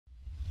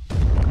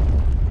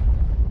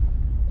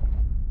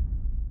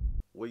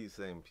you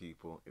saying,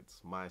 people?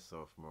 It's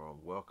myself,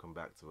 Rnnr. Welcome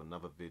back to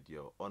another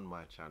video on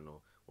my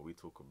channel where we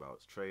talk about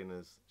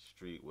trainers,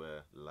 streetwear,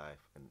 life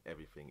and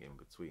everything in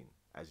between.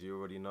 As you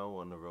already know,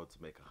 we're on the road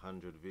to make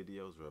 100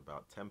 videos. We're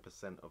about 10%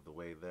 of the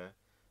way there.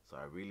 So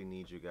I really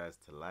need you guys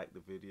to like the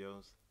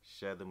videos,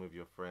 share them with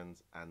your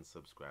friends and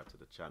subscribe to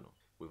the channel.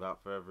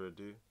 Without further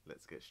ado,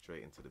 let's get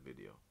straight into the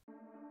video.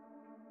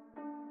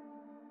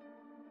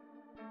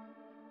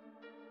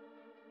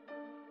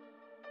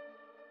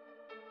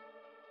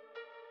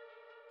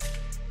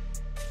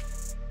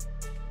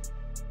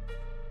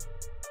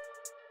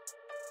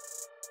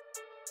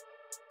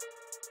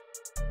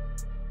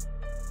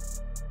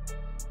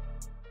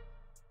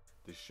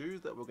 The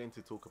shoes that we're going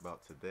to talk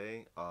about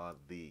today are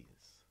these.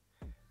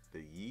 The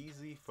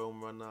Yeezy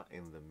Foam Runner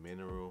in the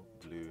mineral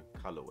blue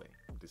colorway.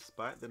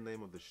 Despite the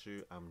name of the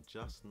shoe, I'm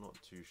just not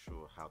too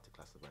sure how to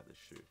classify the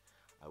shoe.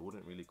 I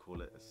wouldn't really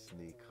call it a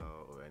sneaker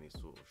or any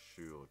sort of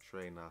shoe or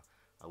trainer.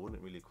 I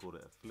wouldn't really call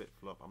it a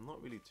flip-flop. I'm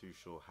not really too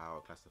sure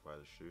how I classify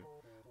the shoe.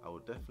 I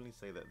would definitely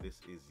say that this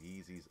is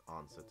Yeezy's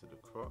answer to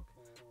the Croc,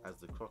 as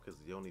the Croc is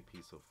the only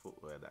piece of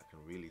footwear that can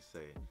really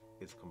say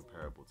is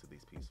comparable to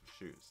these pieces of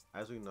shoes.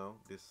 As we know,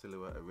 this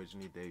silhouette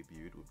originally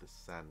debuted with the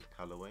sand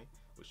colorway,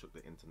 which took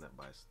the internet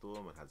by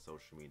storm and had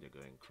social media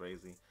going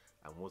crazy,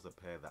 and was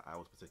a pair that I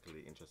was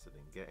particularly interested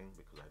in getting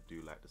because I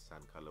do like the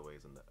sand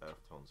colorways and the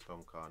earth tones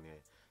from Kanye,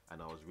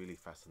 and I was really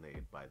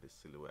fascinated by this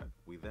silhouette.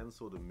 We then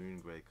saw the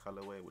moon grey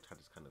colorway, which had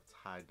this kind of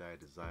tie-dye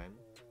design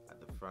at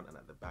the front and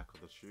at the back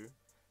of the shoe,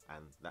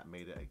 and that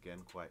made it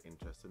again quite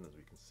interesting. As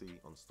we can see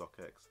on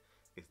StockX,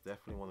 it's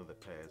definitely one of the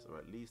pairs, or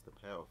at least the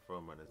pair of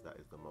foam runners that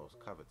is the most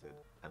coveted,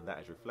 and that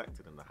is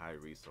reflected in the high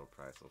resale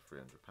price of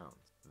 £300.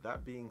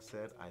 That being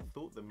said, I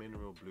thought the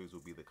mineral blues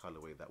would be the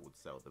colorway that would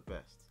sell the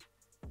best,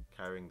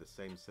 carrying the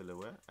same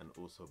silhouette and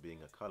also being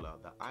a color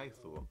that I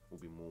thought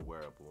would be more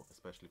wearable,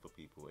 especially for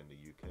people in the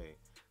UK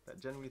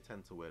that generally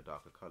tend to wear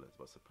darker colors.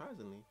 But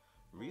surprisingly,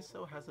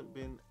 resale hasn't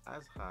been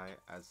as high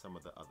as some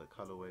of the other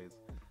colorways,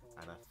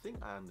 and I think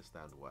I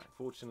understand why.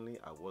 Fortunately,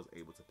 I was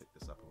able to pick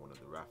this up in one of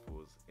the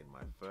raffles in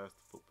my first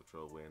Foot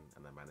Patrol win,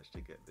 and I managed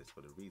to get this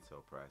for the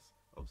retail price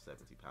of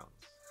 £70.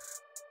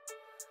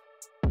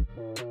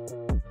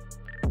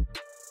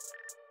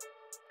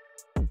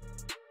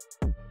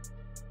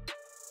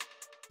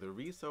 The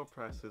resale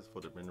prices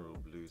for the mineral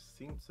blues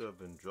seem to have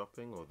been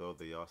dropping, although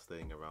they are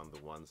staying around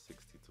the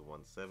 160 to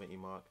 170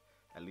 mark,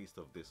 at least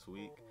of this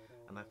week,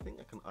 and I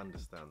think I can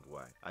understand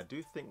why. I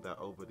do think that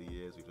over the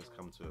years we've just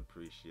come to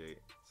appreciate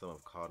some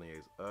of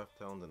Kanye's earth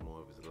tones and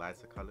more of his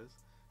lighter colors,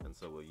 and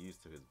so we're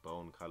used to his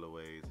bone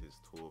colorways, his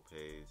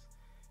taupees,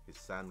 his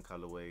sand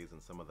colorways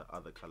and some of the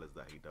other colors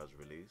that he does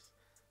release.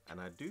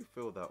 And I do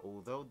feel that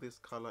although this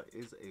color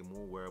is a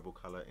more wearable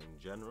color in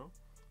general,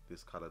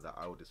 this color that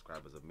I would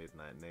describe as a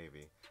midnight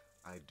navy,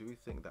 I do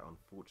think that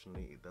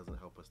unfortunately it doesn't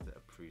help us to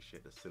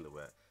appreciate the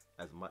silhouette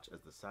as much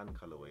as the sand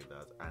colorway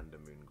does and the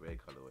moon grey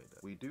colorway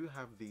does. We do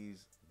have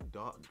these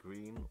dark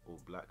green or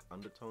black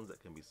undertones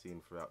that can be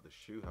seen throughout the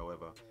shoe.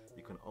 However,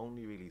 you can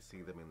only really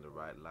see them in the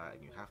right light,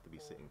 and you have to be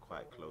sitting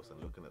quite close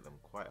and looking at them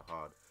quite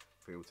hard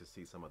for you to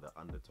see some of the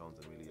undertones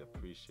and really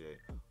appreciate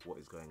what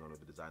is going on with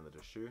the design of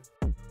the shoe.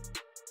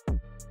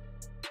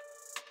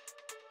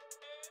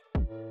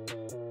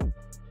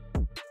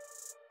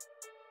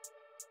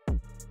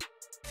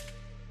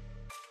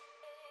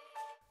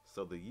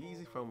 So the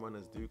Yeezy Foam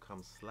Runners do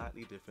come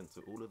slightly different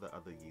to all of the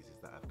other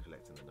Yeezys that I've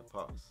collected in the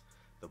past.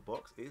 The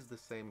box is the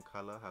same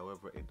color,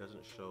 however it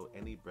doesn't show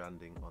any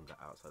branding on the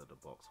outside of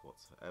the box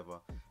whatsoever.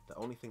 The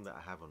only thing that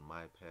I have on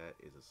my pair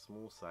is a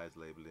small size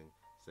labeling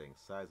saying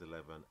size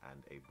 11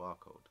 and a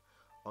barcode.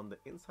 On the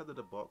inside of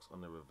the box,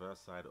 on the reverse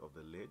side of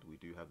the lid, we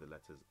do have the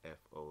letters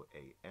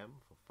FOAM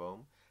for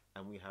foam,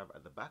 and we have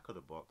at the back of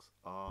the box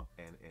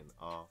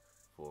RNNR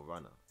for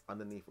runner.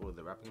 Underneath all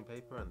the wrapping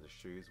paper and the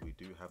shoes, we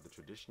do have the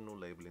traditional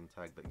labeling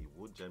tag that you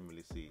would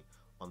generally see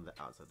on the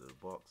outside of the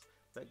box.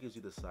 That gives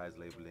you the size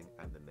labeling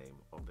and the name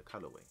of the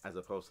colorway. As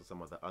opposed to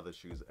some of the other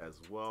shoes as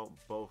well,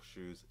 both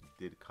shoes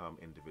did come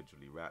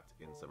individually wrapped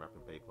in some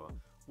wrapping paper,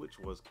 which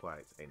was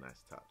quite a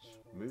nice touch.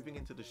 Moving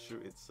into the shoe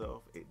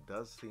itself, it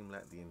does seem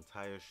like the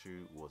entire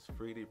shoe was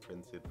 3D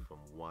printed from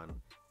one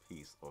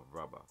piece of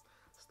rubber.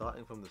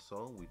 Starting from the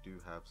sole, we do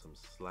have some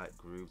slight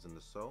grooves in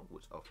the sole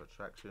which offer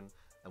traction,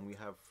 and we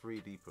have 3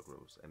 deeper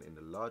grooves, and in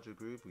the larger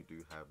groove we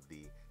do have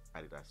the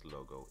Adidas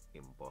logo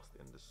embossed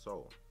in the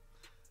sole.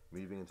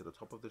 Moving into the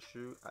top of the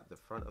shoe, at the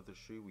front of the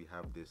shoe we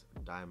have this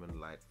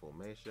diamond light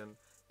formation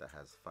that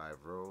has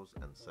 5 rows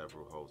and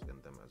several holes in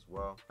them as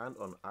well, and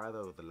on either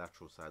of the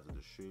lateral sides of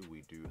the shoe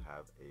we do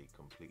have a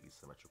completely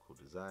symmetrical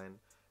design.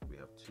 We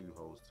have 2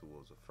 holes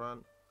towards the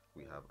front,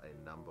 we have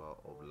a number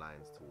of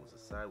lines towards the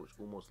side which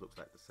almost looks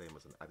like the same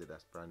as an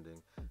Adidas branding,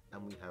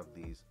 and we have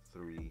these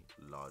 3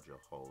 larger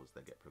holes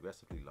that get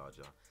progressively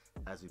larger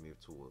as we move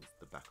towards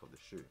the back of the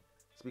shoe.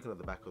 Speaking of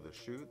the back of the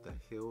shoe, the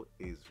heel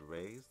is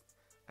raised,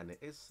 and it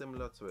is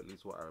similar to at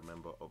least what I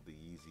remember of the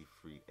Yeezy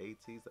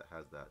 380s that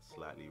has that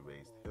slightly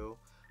raised heel,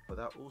 but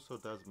that also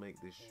does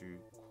make this shoe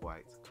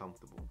quite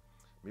comfortable.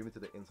 Moving to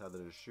the inside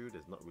of the shoe,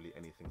 there's not really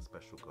anything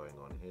special going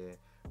on here.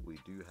 We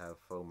do have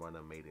foam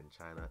runner made in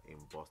China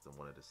embossed on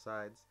one of the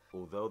sides.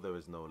 Although there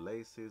is no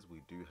laces,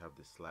 we do have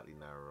this slightly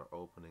narrower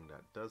opening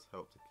that does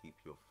help to keep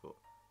your foot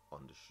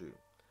on the shoe.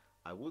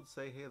 I would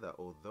say here that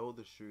although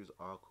the shoes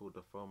are called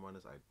the foam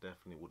runners, I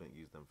definitely wouldn't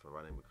use them for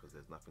running because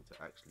there's nothing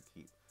to actually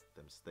keep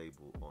them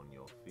stable on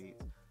your feet.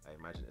 I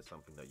imagine it's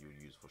something that you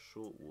use for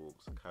short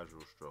walks,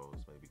 casual strolls,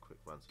 maybe quick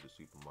runs to the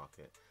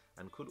supermarket,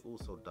 and could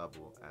also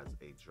double as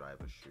a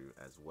driver shoe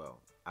as well.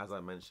 As I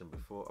mentioned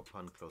before,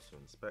 upon closer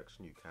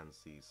inspection you can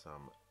see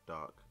some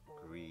dark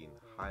green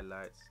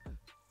highlights.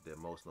 They're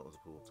most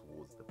noticeable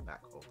towards the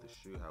back of the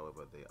shoe,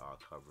 however they are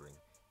covering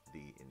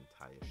the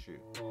entire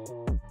shoe.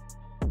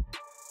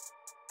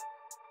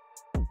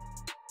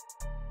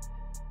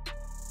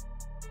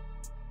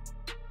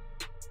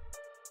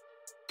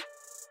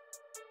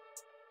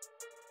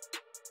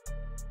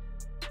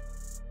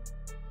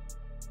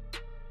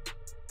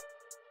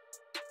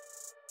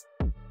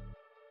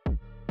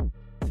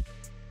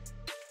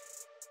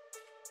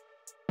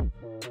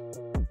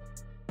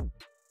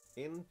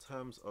 In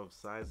terms of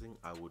sizing,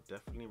 I would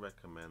definitely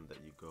recommend that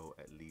you go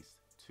at least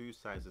 2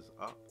 sizes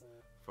up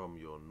from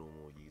your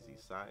normal Yeezy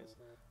size.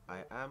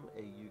 I am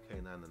a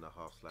UK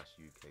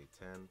 9.5/UK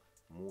 10,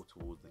 more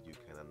towards the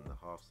UK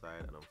 9.5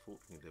 side, and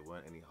unfortunately there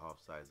weren't any half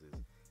sizes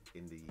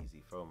in the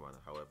Yeezy foam runner.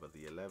 However,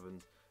 the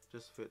 11s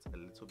just fit a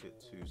little bit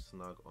too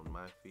snug on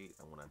my feet,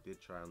 and when I did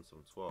try on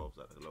some 12s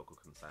at the local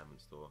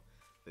consignment store,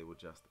 they were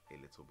just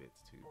a little bit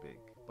too big.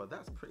 But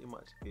that's pretty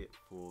much it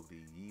for the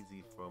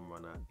Yeezy foam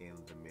runner in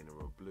the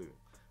mineral blue.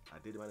 I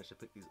did manage to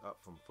pick these up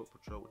from Foot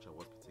Patrol, which I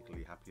was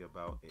particularly happy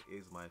about. It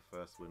is my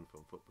first win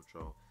from Foot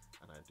Patrol,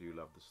 and I do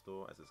love the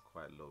store as it's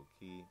quite low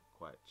key,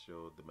 quite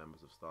chilled. The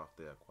members of staff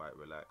there are quite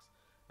relaxed,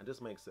 and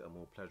just makes it a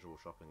more pleasurable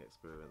shopping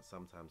experience.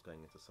 Sometimes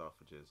going into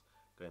Selfridges,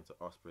 going to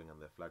Offspring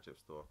and their flagship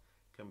store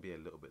can be a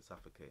little bit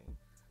suffocating.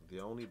 The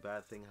only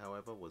bad thing,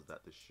 however, was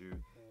that the shoe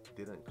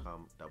didn't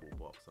come double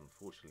boxed,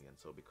 unfortunately, and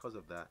so because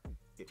of that,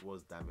 it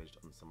was damaged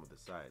on some of the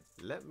sides.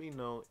 Let me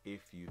know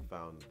if you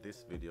found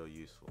this video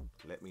useful.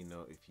 Let me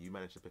know if you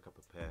managed to pick up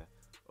a pair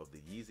of the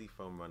Yeezy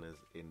foam runners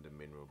in the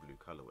mineral blue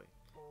colorway.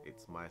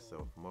 It's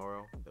myself,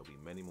 Moro. There'll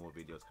be many more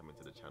videos coming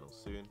to the channel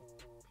soon.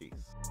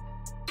 Peace.